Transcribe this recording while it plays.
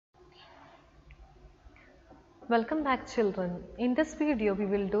Welcome back children. In this video we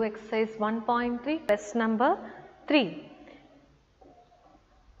will do exercise 1.3 question number 3.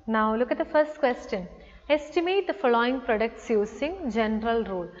 Now look at the first question. Estimate the following products using general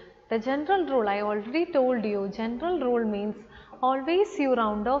rule. The general rule, I already told you, general rule means always you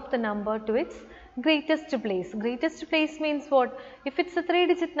round off the number to its greatest place. Greatest place means what? If it's a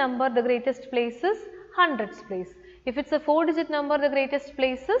 3-digit number, the greatest place is hundreds place. If it's a 4-digit number, the greatest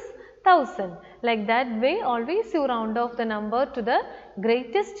place is 1000. Like that way, always you round off the number to the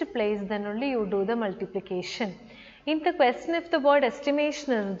greatest place, then only you do the multiplication. In the question, if the word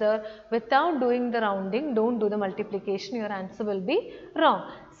estimation is there, without doing the rounding, don't do the multiplication, your answer will be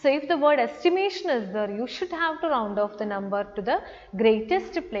wrong. So, if the word estimation is there, you should have to round off the number to the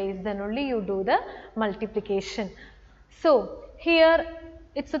greatest place, then only you do the multiplication. So, here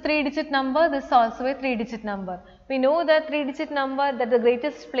it's a 3-digit number, this is also a 3-digit number. We know that 3-digit number, that the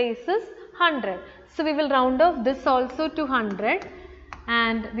greatest place is 100. So, we will round off this also to 100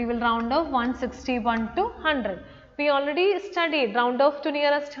 and we will round off 161 to 100. We already studied round off to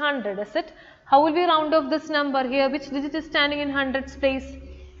nearest 100, is it? How will we round off this number here? Which digit is standing in hundreds place?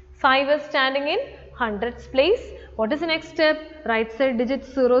 5 is standing in hundreds place. What is the next step? Right side digit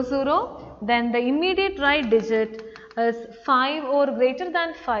 00. Then the immediate right digit is 5 or greater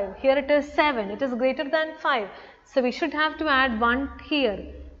than 5. Here it is 7. It is greater than 5. So, we should have to add 1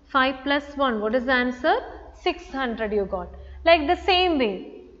 here. 5 plus 1. What is the answer? 600 you got. Like the same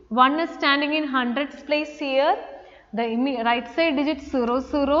way, 1 is standing in hundreds place here. The right side digit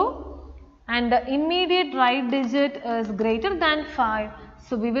 00 and the immediate right digit is greater than 5.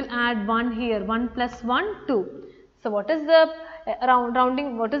 So, we will add 1 here. 1 plus 1, 2. So, what is the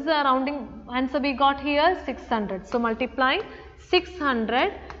rounding? What is the rounding answer we got here? 600. So, multiply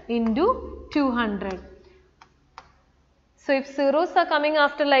 600 into 200. So, if zeros are coming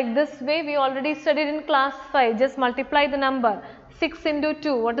after like this way, we already studied in class 5. Just multiply the number 6 into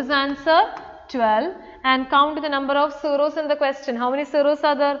 2. What is the answer? 12. And count the number of zeros in the question. How many zeros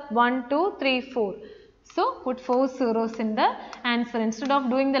are there? 1, 2, 3, 4. So, put 4 zeros in the answer. Instead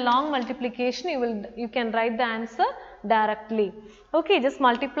of doing the long multiplication, you can write the answer directly. Okay, just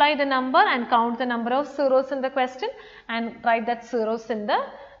multiply the number and count the number of zeros in the question and write that zeros in the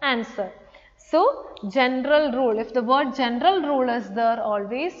answer. So, general rule. If the word general rule is there,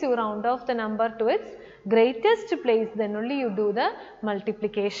 always you round off the number to its greatest place, then only you do the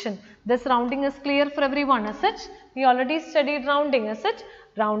multiplication. This rounding is clear for everyone, is it? We already studied rounding, is it?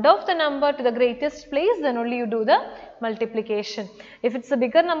 Round off the number to the greatest place, then only you do the multiplication. If it's a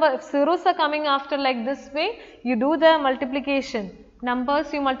bigger number, if zeros are coming after like this way, you do the multiplication.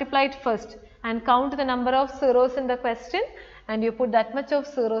 Numbers you multiply it first and count the number of zeros in the question and you put that much of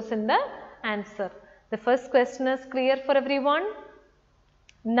zeros in the answer. The first question is clear for everyone.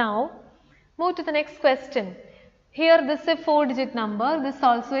 Now, move to the next question. Here this is a 4-digit number, this is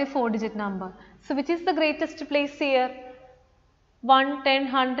also a 4-digit number. So, which is the greatest place here? 1, 10,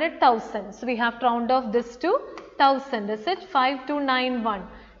 100, 1000. So, we have to round off this to 1000, is it? 5291.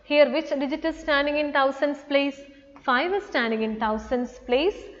 Here which digit is standing in thousands place? 5 is standing in thousands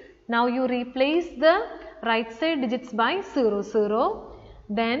place. Now, you replace the right side digits by 00.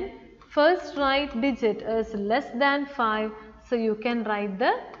 Then, first right digit is less than 5. So, you can write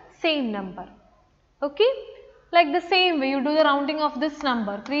the same number. Okay? Like the same way, you do the rounding of this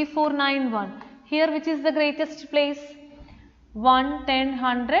number 3491. Here which is the greatest place? 1, 10,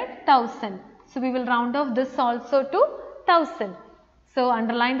 100, 1000. So, we will round off this also to 1000. So,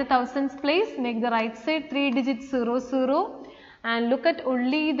 underline the thousands place, make the right side 3 digit 00 and look at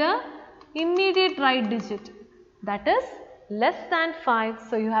only the immediate right digit, that is less than 5.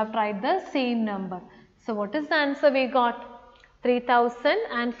 So, you have to write the same number. So, what is the answer we got? 3000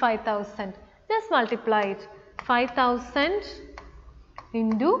 and 5000. Just multiply it. 5000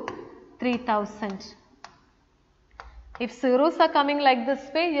 into 3000. If zeros are coming like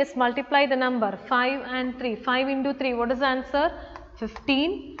this way, just multiply the number 5 and 3. 5 into 3, what is the answer?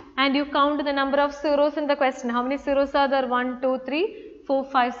 15. And you count the number of zeros in the question. How many zeros are there? 1, 2, 3, 4,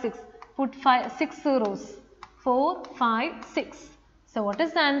 5, 6. Put 6 zeros. 4, 5, 6. So, what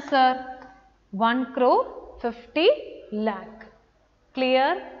is the answer? 1 crore 50 lakh.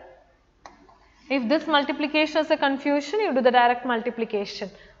 Clear? If this multiplication is a confusion, you do the direct multiplication.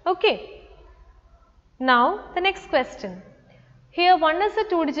 Okay. Now, the next question. Here, one is a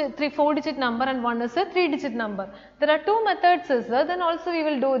 4-digit number and one is a 3-digit number. There are 2 methods, then also we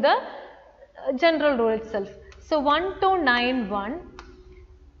will do the general rule itself. So, 1291,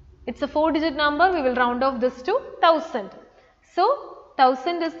 it's a 4-digit number, we will round off this to 1000. So,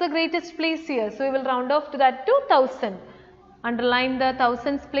 1000 is the greatest place here. So, we will round off to that to 1000. Underline the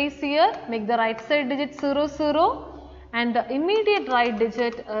thousands place here, make the right side digit 0, 0 and the immediate right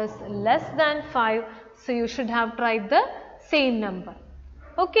digit is less than 5. So, you should have tried the same number.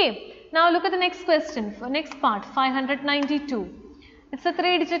 Okay. Now, look at the next question, next part 592. It's a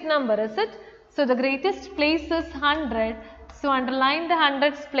 3-digit number, is it? So, the greatest place is 100. So, underline the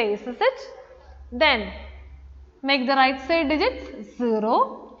hundreds place, is it? Then, make the right side digits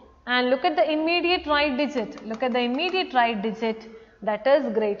 0 and look at the immediate right digit. Look at the immediate right digit, that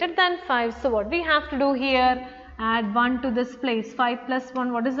is greater than 5. So, what we have to do here? Add 1 to this place. 5 plus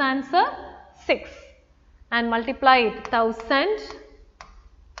 1, what is the answer? 6. And multiply it 1000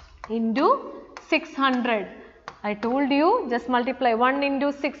 into 600. I told you just multiply 1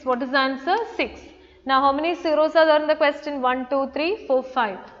 into 6. What is the answer? 6. Now, how many zeros are there in the question? 1, 2, 3, 4,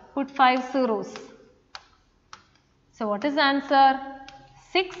 5. Put 5 zeros. So, what is the answer?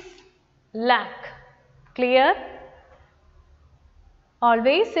 6 lakh. Clear?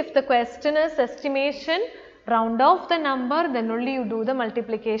 Always if the question is estimation, round off the number, then only you do the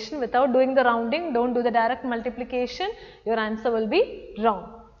multiplication. Without doing the rounding, don't do the direct multiplication. Your answer will be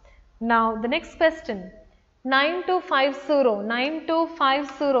wrong. Now, the next question. 9250,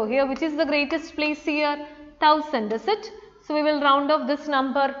 9250, here which is the greatest place here? 1000, is it? So, we will round off this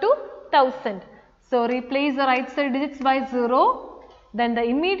number to 1000. So, replace the right side digits by 0, then the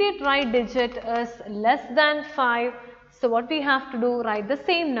immediate right digit is less than 5. So, what we have to do? Write the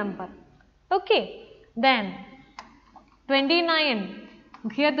same number. Okay. Then, 29,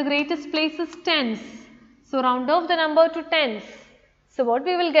 here the greatest place is tens. So, round off the number to tens. So, what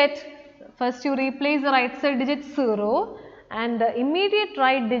we will get? First you replace the right side digit 0 and the immediate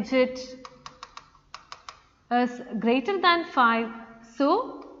right digit is greater than 5.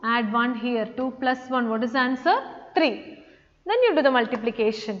 So, add 1 here, 2 plus 1, what is the answer? 3. Then you do the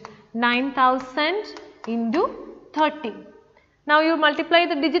multiplication, 9000 into 30. Now, you multiply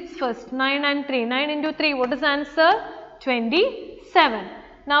the digits first, 9 and 3, 9 into 3, what is the answer? 27.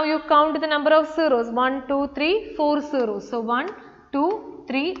 Now, you count the number of zeros, 1, 2, 3, 4 zeros. So, 1, 2,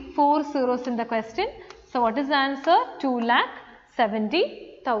 3, 4 zeros in the question. So, what is the answer?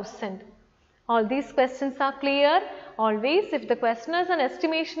 2,70,000. All these questions are clear. Always if the question is an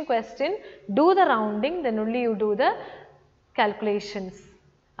estimation question, do the rounding, then only you do the calculations.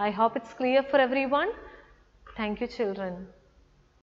 I hope it's clear for everyone. Thank you, children.